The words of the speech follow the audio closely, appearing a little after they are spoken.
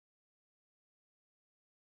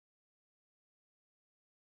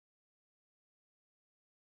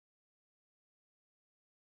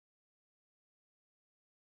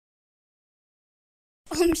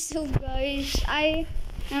So guys, I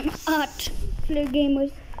am at Fleur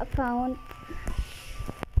Gamer's account.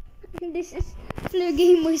 This is Fleur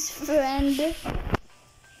Gamer's friend.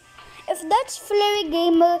 If that's Fleur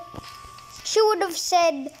Gamer, she would have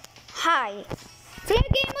said hi. Fleur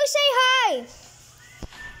Gamer, say hi.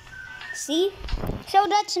 See? So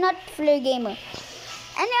that's not Fleur Gamer.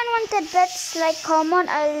 Any unwanted pets like common,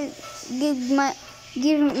 I'll give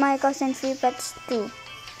my cousin free pets too.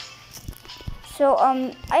 So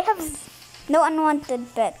I have no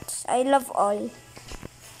unwanted pets. I love all.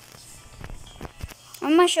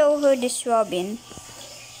 I'm gonna show her this Robin.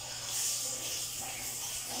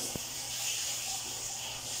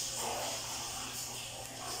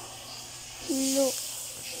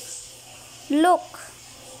 Look.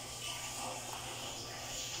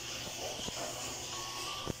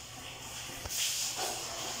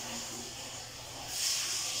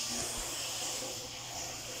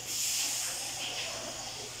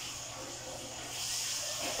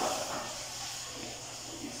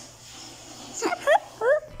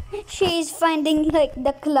 She is finding like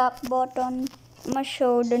the clap button. I'm gonna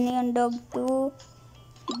show the neon dog to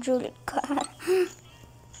Julka.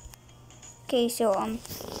 Okay, so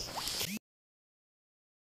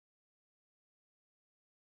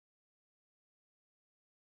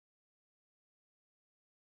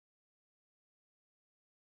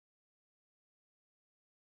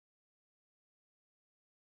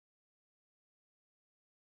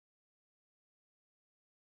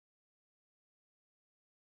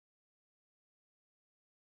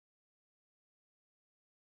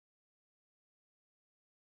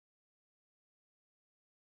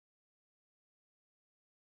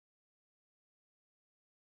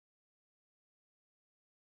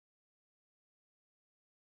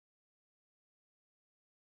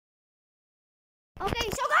okay,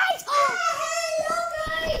 so guys, hello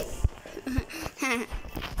guys.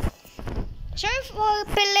 Sorry for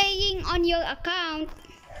playing on your account.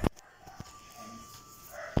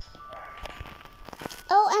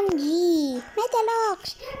 OMG,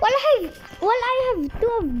 Metalox. Well, I have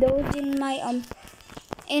two of those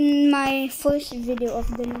in my first video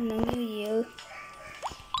of the New Year.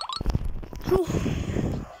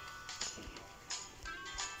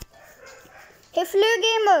 Hey, Fleur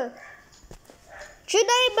Gamer, should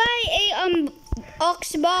I buy a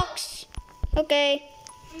ox box? Okay.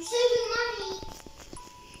 I'm saving money.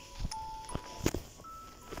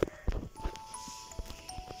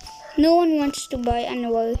 No one wants to buy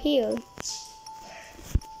annual here.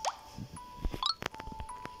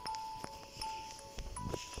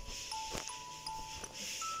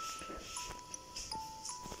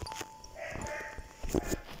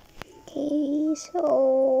 Okay,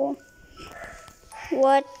 so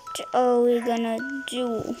what are we gonna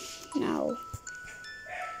do now?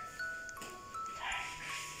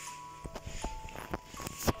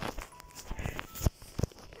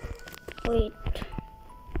 Wait.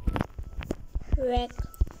 Rec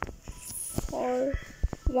for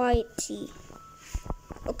Whitey.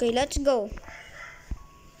 Okay, let's go.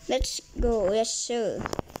 Let's go. Yes, sir.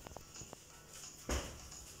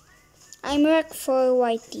 I'm Rec for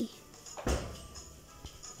Whitey.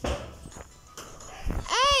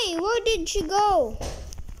 Hey, where did she go?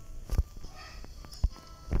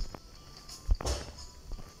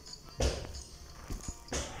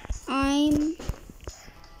 I'm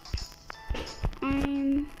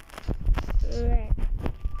Rec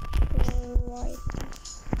for Whitey.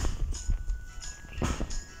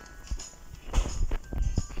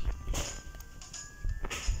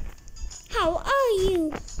 How are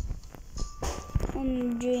you?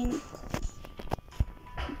 Drink.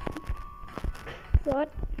 What?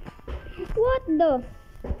 What the?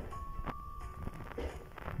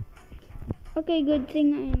 Okay, good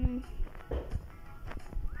thing I know.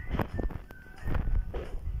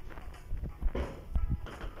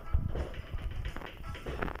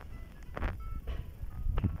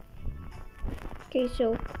 Okay,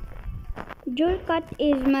 so Julkat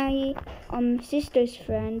is my sister's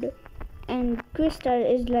friend, and Crystal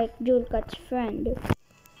is like Julkat's friend.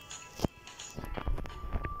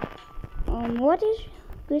 What is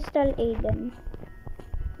Crystal Aiden?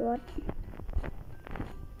 What?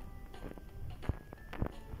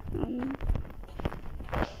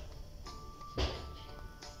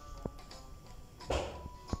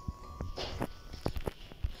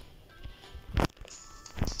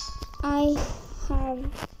 I have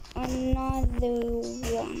another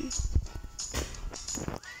one.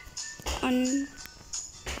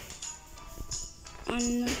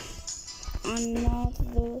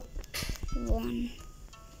 Another one.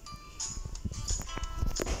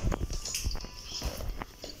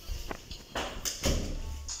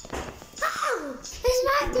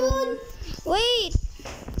 Wait.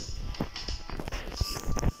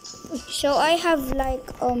 So I have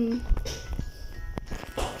like one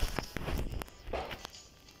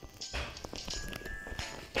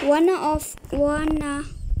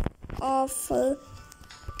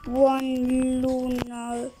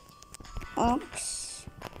lunar ox.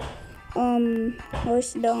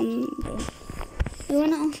 Where's the you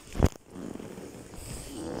wanna?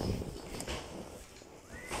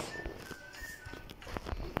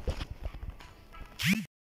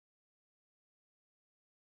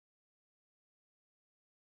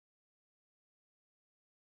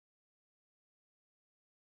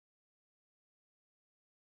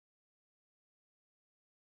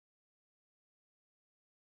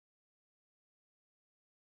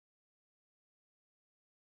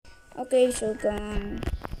 Okay, so guys,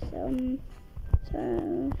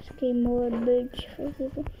 okay, more birds for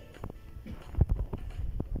people.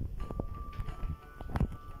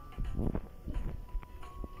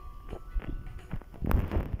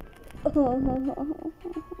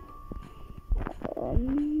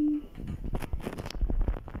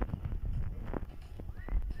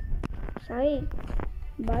 Sorry.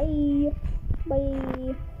 Bye.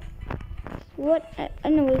 Bye. What?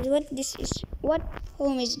 Anyways, what this is? What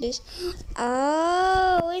home is this?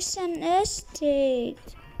 Oh, it's an estate.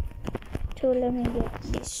 So let me get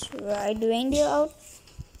this red reindeer out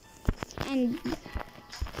and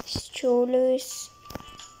strollers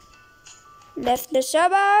left the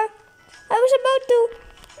server. I was about to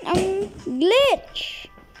glitch.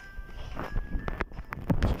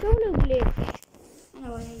 Stroller glitch.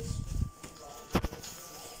 Anyways.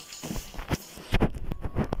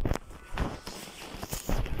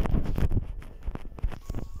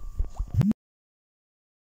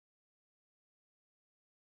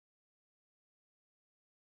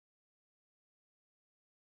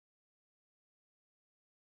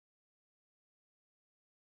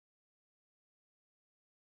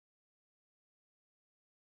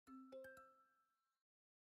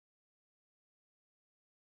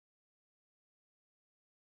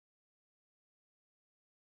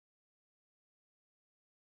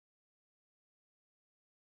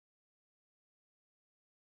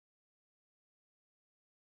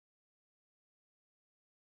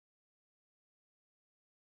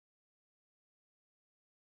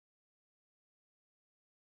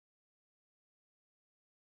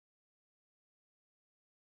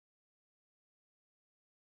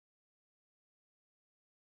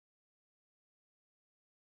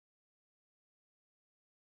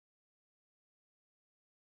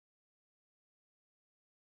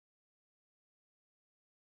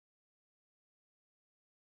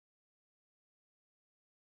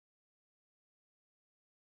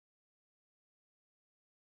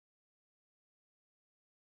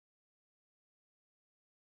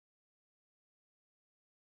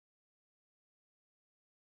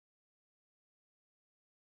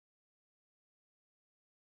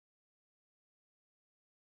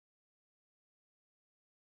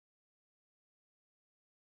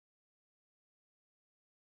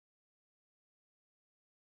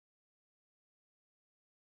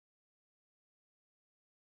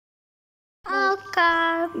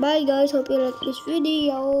 Okay. Bye guys, hope you like this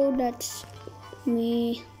video. That's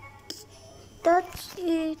me. That's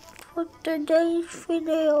it for today's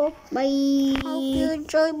video. Bye. Hope you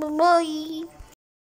enjoy. Bye bye.